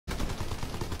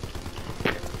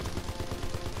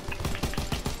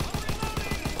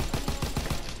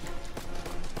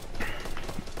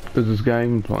Is this guy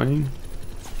even playing?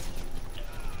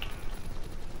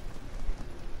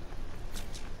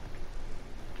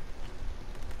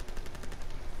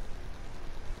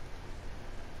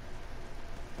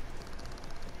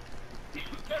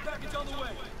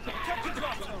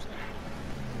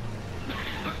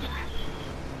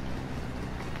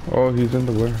 Oh, he's in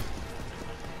the where?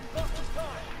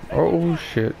 Oh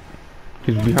shit.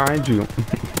 He's behind you.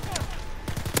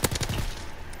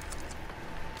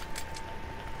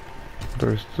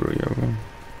 There's 3 of them.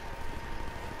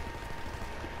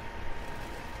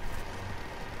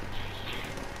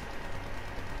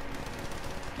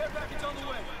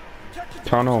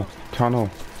 Tunnel, tunnel,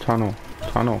 tunnel,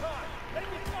 tunnel.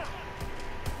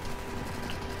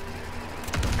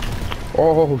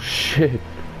 Oh shit.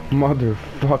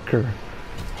 Motherfucker.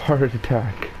 Heart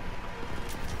attack.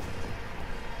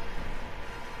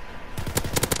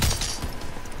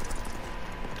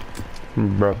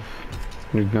 Bruh.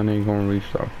 Your gun ain't gonna reach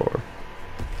that far.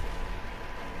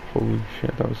 Holy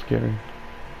shit, that was scary.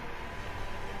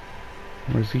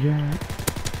 Where's he at?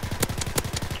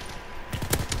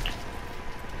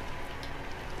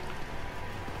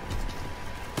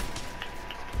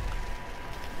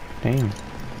 Damn.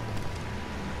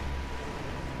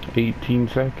 18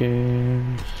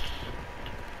 seconds.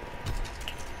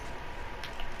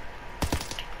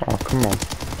 Oh, come on.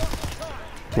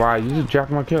 Why? You just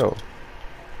jacked my kill.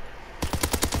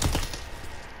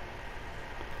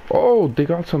 Oh, they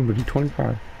got somebody.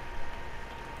 25.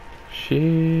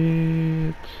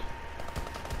 Shit.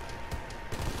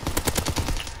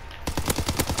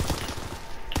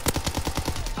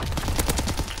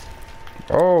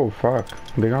 Oh, fuck.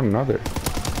 They got another.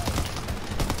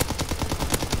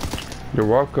 You're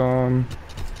welcome.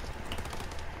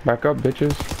 Back up,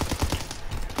 bitches.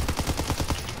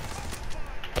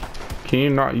 Can you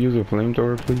not use a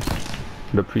flamethrower, please?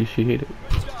 I'd appreciate it.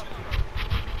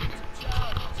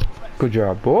 Good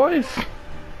job, boys.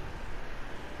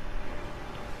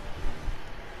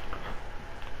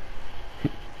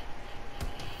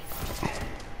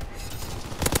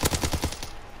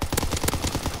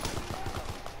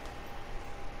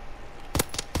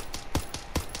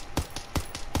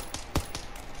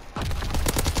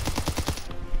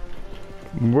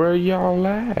 Where y'all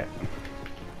at?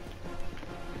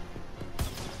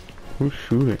 Who's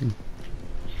shooting?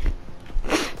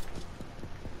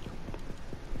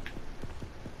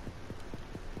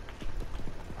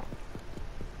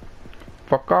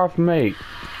 Fuck off, mate.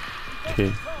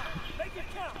 Okay.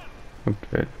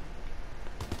 Okay.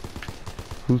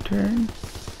 Whose turn?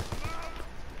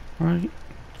 Right.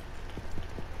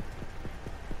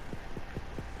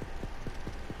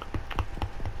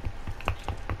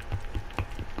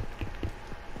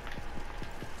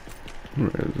 Where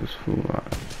is this fool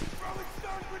at?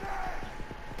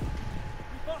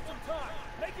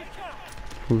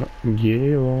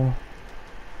 Yeah.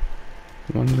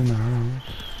 One in the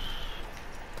house.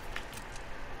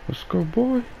 Let's go,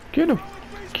 boy. Get him.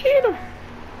 Get him.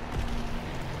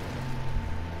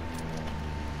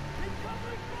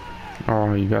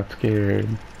 Oh, you got scared.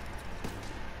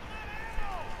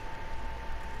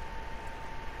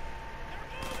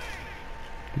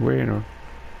 Wait a...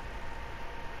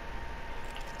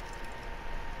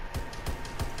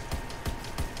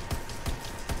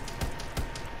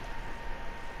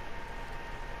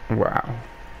 Wow.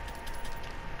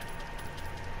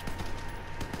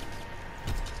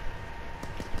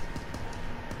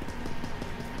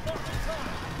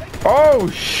 Oh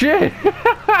shit!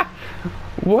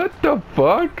 What the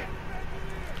fuck?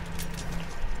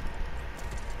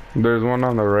 There's one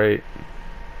on the right.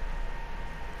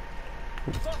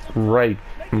 Right,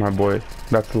 my boy.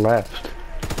 That's left.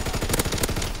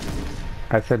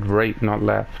 I said right, not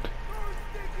left.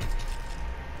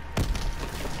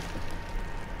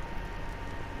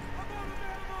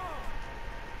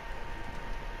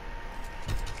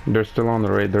 They're still on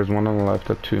the right. There's one on the left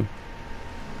at 2.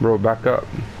 Bro, back up.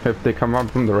 If they come up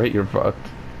from the right, you're fucked.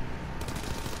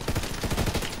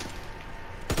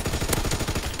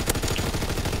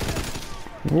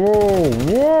 Whoa,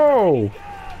 whoa!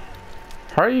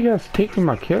 How are you guys taking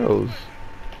my kills?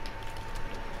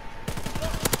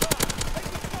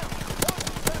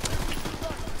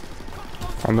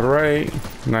 On the right.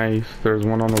 Nice. There's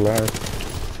one on the left.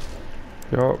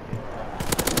 Yup.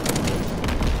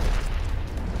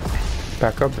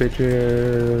 Back up,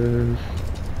 bitches.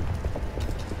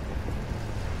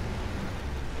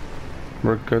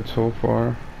 We're good so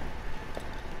far.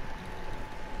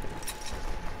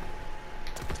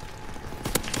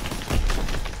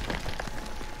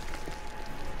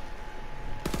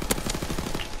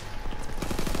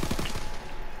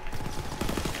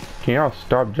 Can y'all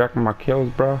stop jacking my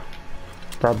kills, bro?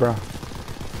 Bruh.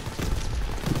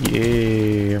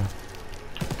 Yeah.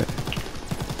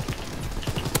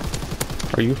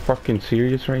 Are you fucking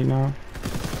serious right now?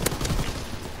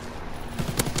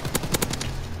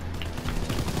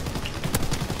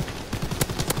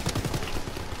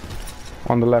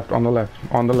 On the left, on the left,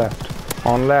 on the left,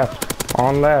 on left,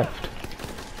 on left.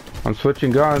 I'm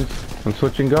switching guns. I'm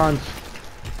switching guns.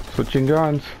 Switching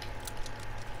guns.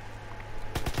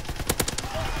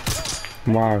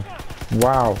 Wow.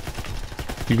 Wow.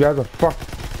 You guys are fuck.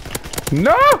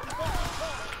 No!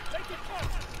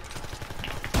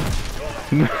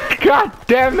 God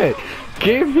damn it!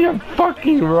 Gave me a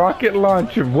fucking rocket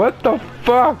launcher. What the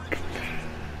fuck?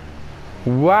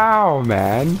 Wow,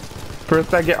 man.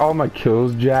 First I get all my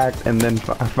kills jacked, and then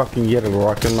I fucking get a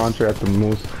rocket launcher at the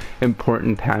most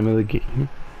important time of the game.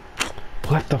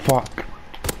 What the fuck?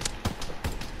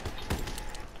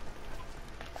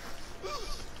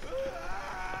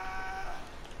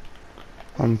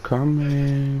 I'm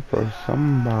coming for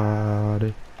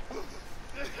somebody.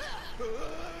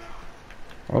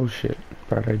 Oh shit,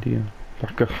 bad idea.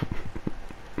 Fuck up.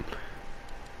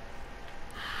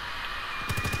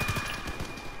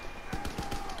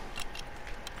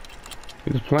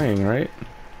 He's playing, right?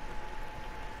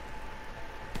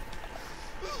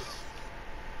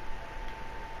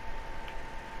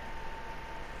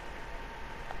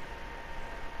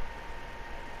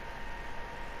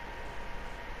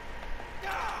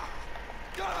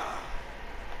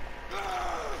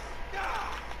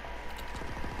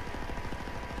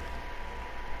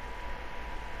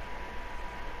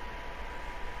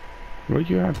 Where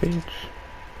you at, bitch?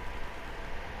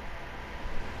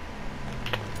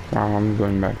 Wow, I'm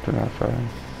going back to that side.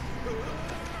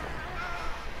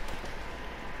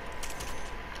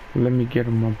 Let me get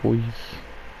him, my boys.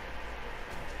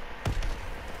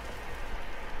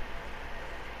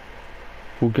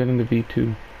 Who's getting the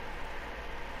V2?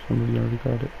 Somebody already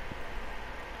got it.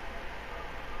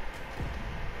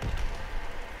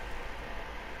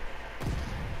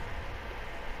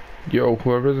 Yo,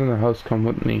 whoever's in the house, come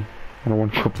with me. I don't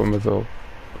want to go by myself.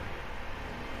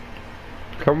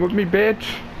 Come with me,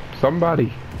 bitch!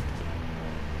 Somebody!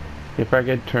 If I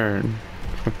get turned.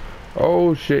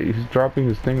 Oh shit, he's dropping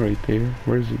his thing right there.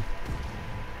 Where is he?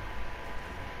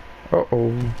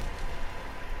 Uh-oh.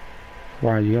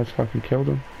 Wow, you guys fucking killed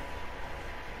him?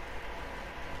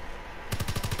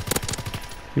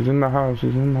 He's in the house,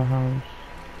 he's in the house.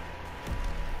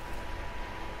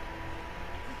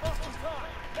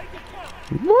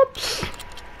 Whoops!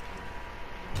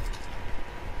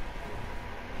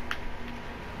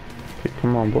 Okay,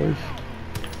 come on, boys.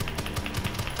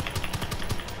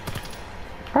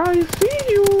 I see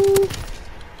you!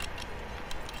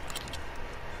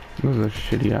 This is a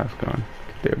shitty ass gun.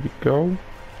 There we go.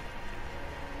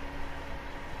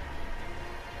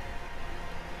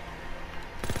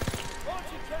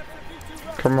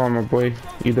 Come on, my boy.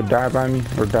 Either die by me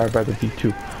or die by the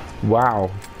V2.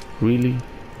 Wow. Really?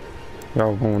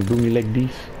 Y'all gonna do me like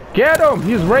this? Get him!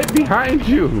 He's right behind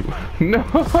you! No!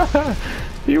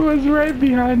 He was right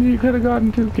behind you. You could have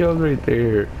gotten 2 kills right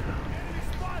there.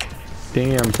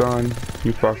 Damn, son.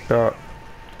 You fucked up.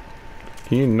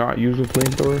 Can you not use a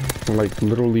flamethrower? Like,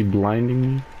 literally blinding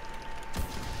me?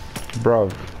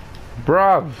 Bruv.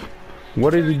 Bruv!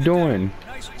 What is he doing?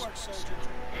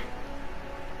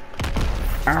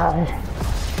 Ow!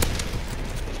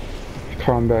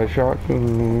 Combat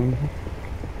shotgun.